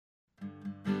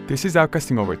This is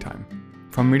Outcasting Overtime,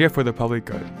 from Media for the Public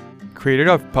Good, creator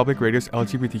of Public Radio's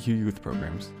LGBTQ youth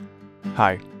programs.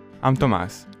 Hi, I'm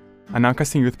Tomás, an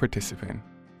Outcasting youth participant.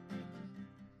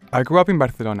 I grew up in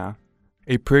Barcelona,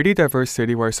 a pretty diverse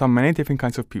city where I saw many different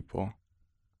kinds of people.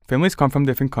 Families come from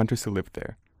different countries to live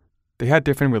there. They had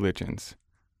different religions.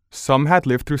 Some had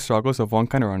lived through struggles of one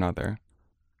kind or another.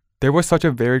 There was such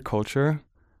a varied culture.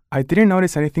 I didn't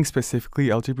notice anything specifically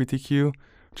LGBTQ,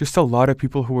 just a lot of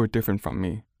people who were different from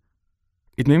me.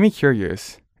 It made me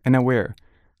curious and aware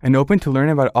and open to learn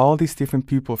about all these different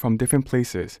people from different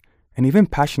places and even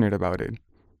passionate about it,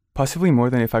 possibly more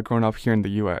than if I'd grown up here in the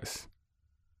US.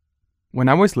 When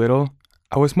I was little,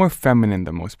 I was more feminine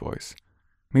than most boys,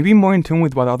 maybe more in tune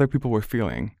with what other people were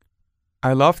feeling.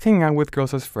 I loved hanging out with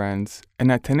girls as friends,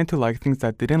 and I tended to like things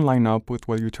that didn't line up with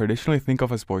what you traditionally think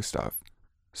of as boy stuff.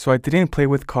 So I didn't play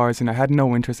with cars and I had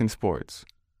no interest in sports.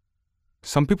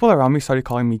 Some people around me started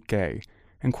calling me gay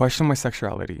and questioned my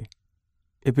sexuality.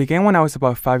 It began when I was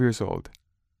about 5 years old.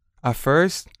 At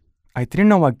first, I didn't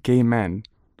know what gay meant,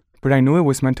 but I knew it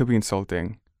was meant to be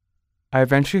insulting. I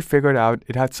eventually figured out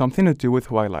it had something to do with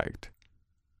who I liked.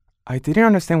 I didn't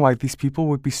understand why these people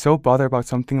would be so bothered about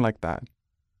something like that.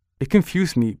 It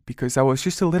confused me because I was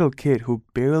just a little kid who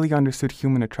barely understood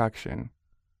human attraction.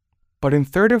 But in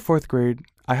 3rd or 4th grade,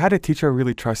 I had a teacher I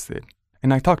really trusted,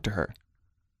 and I talked to her.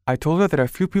 I told her that a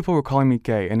few people were calling me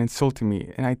gay and insulting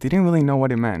me, and I didn't really know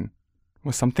what it meant.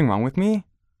 Was something wrong with me?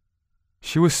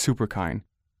 She was super kind.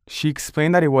 She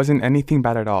explained that it wasn't anything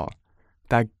bad at all,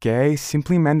 that gay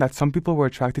simply meant that some people were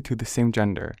attracted to the same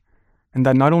gender, and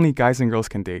that not only guys and girls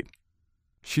can date.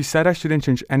 She said I shouldn't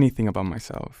change anything about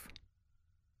myself.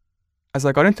 As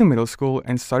I got into middle school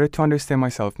and started to understand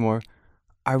myself more,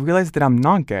 I realized that I'm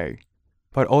not gay,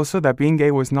 but also that being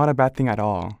gay was not a bad thing at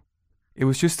all. It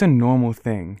was just a normal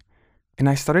thing, and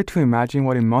I started to imagine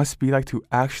what it must be like to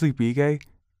actually be gay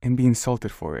and be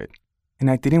insulted for it.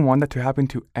 And I didn't want that to happen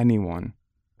to anyone,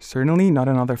 certainly not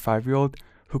another 5-year-old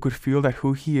who could feel that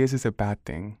who he is a bad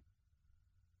thing.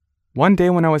 One day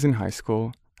when I was in high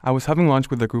school, I was having lunch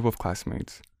with a group of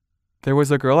classmates. There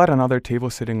was a girl at another table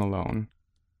sitting alone.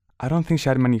 I don't think she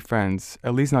had many friends,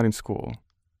 at least not in school.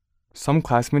 Some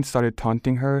classmates started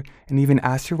taunting her and even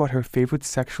asked her what her favorite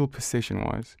sexual position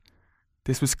was.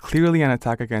 This was clearly an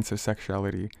attack against her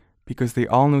sexuality because they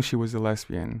all knew she was a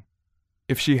lesbian.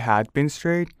 If she had been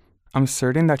straight, I'm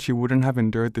certain that she wouldn't have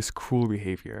endured this cruel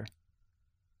behavior.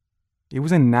 It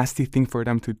was a nasty thing for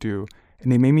them to do,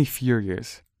 and it made me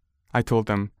furious. I told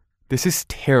them, "This is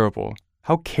terrible.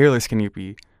 How careless can you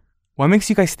be? What makes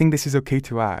you guys think this is okay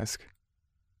to ask?"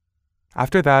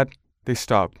 After that, they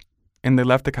stopped, and they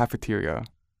left the cafeteria.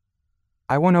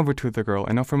 I went over to the girl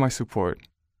and offered my support.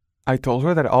 I told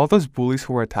her that all those bullies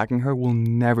who were attacking her will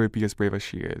never be as brave as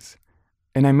she is.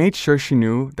 And I made sure she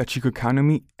knew that she could count on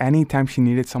me anytime she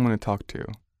needed someone to talk to.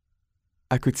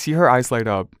 I could see her eyes light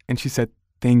up, and she said,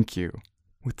 "Thank you,"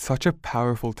 with such a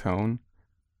powerful tone.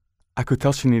 I could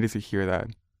tell she needed to hear that.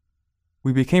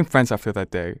 We became friends after that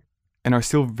day, and are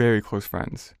still very close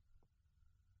friends.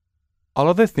 All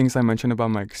of the things I mentioned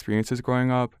about my experiences growing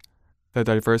up, the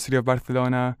diversity of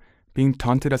Barcelona, being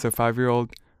taunted as a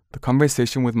 5-year-old, the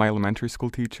conversation with my elementary school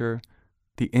teacher,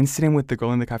 the incident with the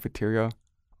girl in the cafeteria,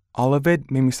 all of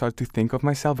it made me start to think of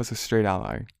myself as a straight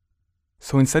ally.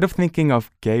 So instead of thinking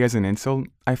of gay as an insult,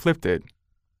 I flipped it.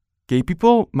 Gay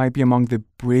people might be among the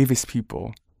bravest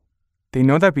people. They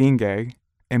know that being gay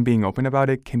and being open about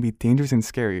it can be dangerous and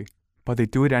scary, but they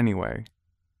do it anyway.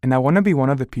 And I want to be one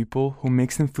of the people who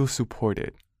makes them feel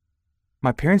supported.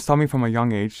 My parents taught me from a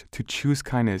young age to choose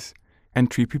kindness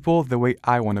and treat people the way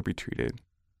I want to be treated.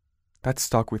 That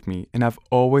stuck with me, and I've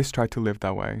always tried to live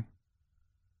that way.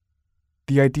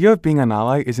 The idea of being an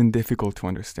ally isn't difficult to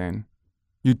understand.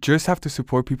 You just have to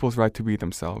support people's right to be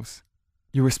themselves.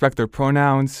 You respect their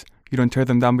pronouns, you don't tear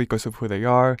them down because of who they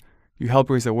are, you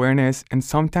help raise awareness, and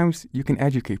sometimes you can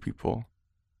educate people.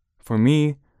 For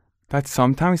me, that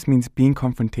sometimes means being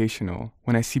confrontational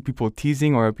when I see people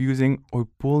teasing or abusing or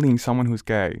bullying someone who's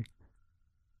gay.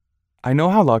 I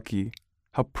know how lucky,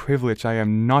 how privileged I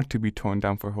am not to be torn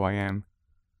down for who I am.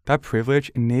 That privilege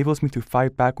enables me to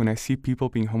fight back when I see people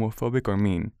being homophobic or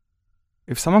mean.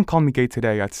 If someone called me gay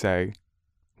today, I'd say,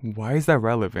 "Why is that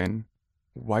relevant?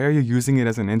 Why are you using it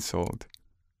as an insult?"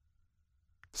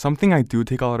 Something I do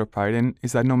take a lot of pride in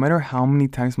is that no matter how many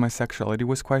times my sexuality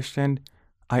was questioned,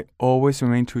 I always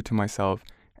remained true to myself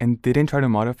and didn't try to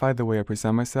modify the way I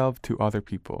present myself to other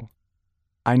people.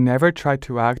 I never tried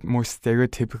to act more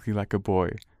stereotypically like a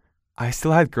boy. I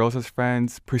still had girls as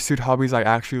friends, pursued hobbies I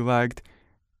actually liked,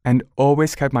 and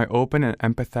always kept my open and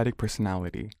empathetic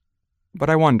personality. But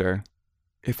I wonder,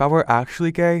 If I were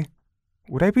actually gay,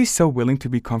 would I be so willing to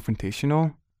be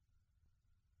confrontational?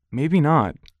 Maybe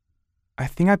not. I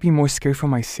think I'd be more scared for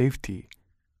my safety.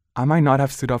 I might not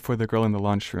have stood up for the girl in the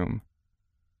lunchroom.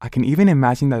 I can even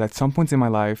imagine that at some points in my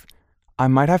life, I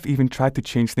might have even tried to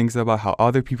change things about how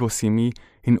other people see me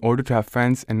in order to have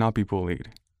friends and not be bullied.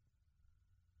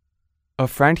 A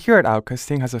friend here at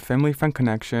Outcasting has a family friend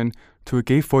connection to a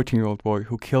gay 14-year-old boy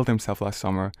who killed himself last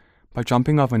summer by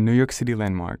jumping off a New York City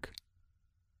landmark.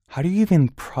 How do you even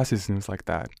process news like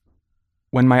that?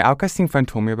 When my Outcasting friend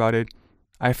told me about it,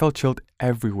 I felt chilled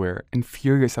everywhere and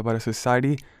furious about a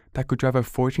society that could drive a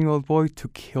 14-year-old boy to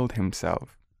kill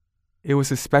himself. It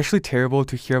was especially terrible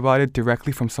to hear about it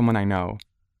directly from someone I know.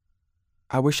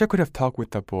 I wish I could have talked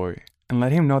with that boy and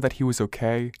let him know that he was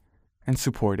okay and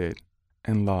supported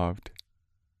and loved.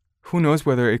 Who knows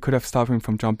whether it could have stopped him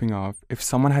from jumping off if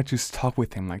someone had just talked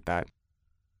with him like that.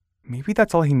 Maybe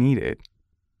that's all he needed.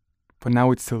 But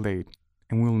now it's too late,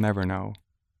 and we'll never know.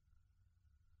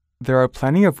 There are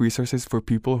plenty of resources for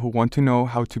people who want to know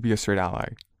how to be a straight ally.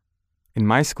 In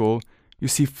my school, you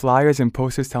see flyers and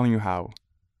posters telling you how.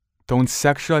 Don't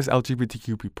sexualize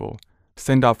LGBTQ people.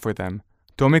 Stand up for them.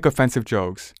 Don't make offensive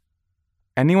jokes.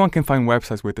 Anyone can find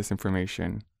websites with this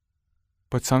information.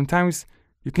 But sometimes,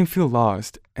 you can feel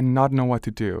lost and not know what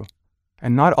to do,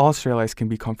 and not all straight allies can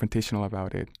be confrontational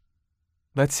about it.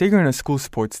 Let's say you're in a school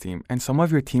sports team and some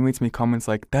of your teammates make comments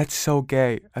like, "That's so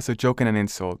gay," as a joke and an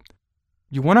insult.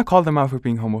 You want to call them out for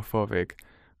being homophobic,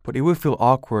 but it would feel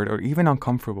awkward or even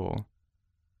uncomfortable.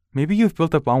 Maybe you've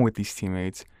built a bond with these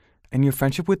teammates, and your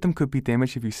friendship with them could be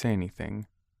damaged if you say anything.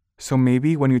 So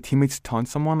maybe when your teammates taunt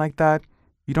someone like that,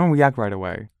 you don't react right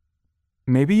away.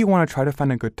 Maybe you want to try to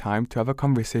find a good time to have a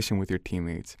conversation with your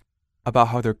teammates about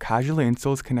how their casual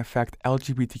insults can affect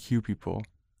LGBTQ people,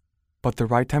 but the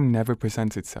right time never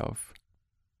presents itself.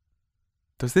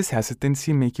 Does this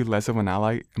hesitancy make you less of an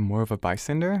ally and more of a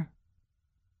bystander?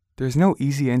 There's no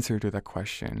easy answer to that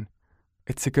question.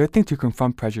 It's a good thing to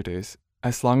confront prejudice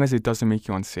as long as it doesn't make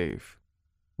you unsafe.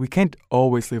 We can't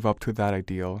always live up to that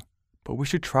ideal, but we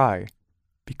should try,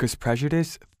 because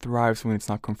prejudice thrives when it's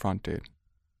not confronted.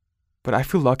 But I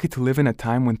feel lucky to live in a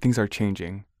time when things are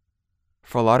changing.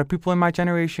 For a lot of people in my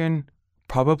generation,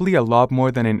 probably a lot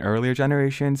more than in earlier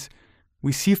generations,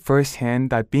 we see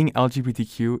firsthand that being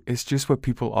LGBTQ is just what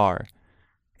people are,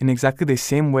 in exactly the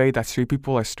same way that straight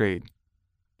people are straight.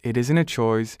 It isn't a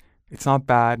choice, it's not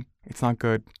bad, it's not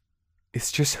good,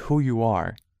 it's just who you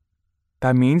are.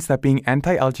 That means that being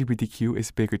anti-LGBTQ is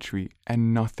bigotry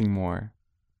and nothing more.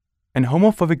 And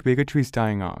homophobic bigotry is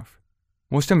dying off.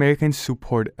 Most Americans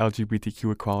support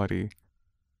LGBTQ equality.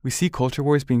 We see culture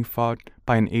wars being fought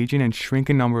by an aging and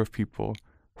shrinking number of people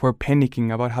who are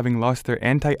panicking about having lost their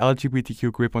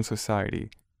anti-LGBTQ grip on society.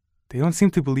 They don't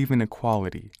seem to believe in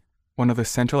equality, one of the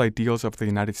central ideals of the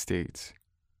United States.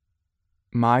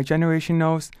 My generation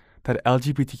knows that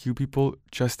LGBTQ people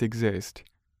just exist.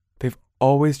 They've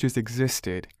always just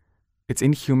existed. It's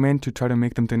inhuman to try to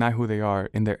make them deny who they are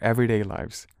in their everyday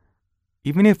lives.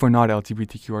 Even if we're not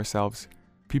LGBTQ ourselves,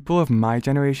 people of my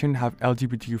generation have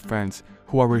LGBTQ friends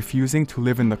who are refusing to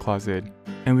live in the closet,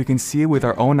 and we can see with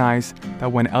our own eyes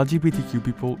that when LGBTQ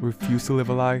people refuse to live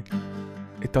a lie,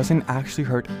 it doesn't actually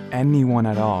hurt anyone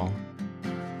at all.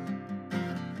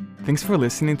 Thanks for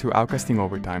listening to Outcasting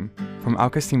Overtime from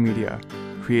Outcasting Media,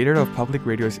 creator of Public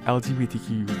Radio's LGBTQ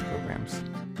youth programs.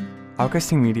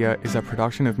 Outcasting Media is a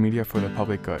production of Media for the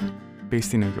Public Good,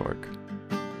 based in New York.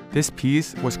 This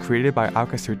piece was created by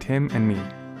Outcaster Tim and me,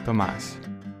 Tomas.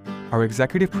 Our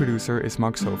executive producer is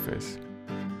Mark Sofis.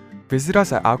 Visit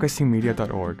us at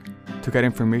outcastingmedia.org to get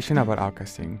information about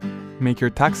outcasting, make your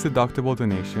tax-deductible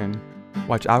donation,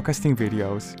 watch outcasting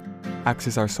videos,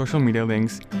 access our social media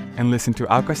links, and listen to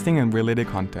outcasting and related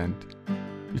content.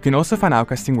 You can also find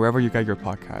outcasting wherever you get your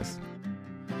podcasts.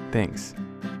 Thanks,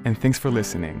 and thanks for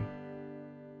listening.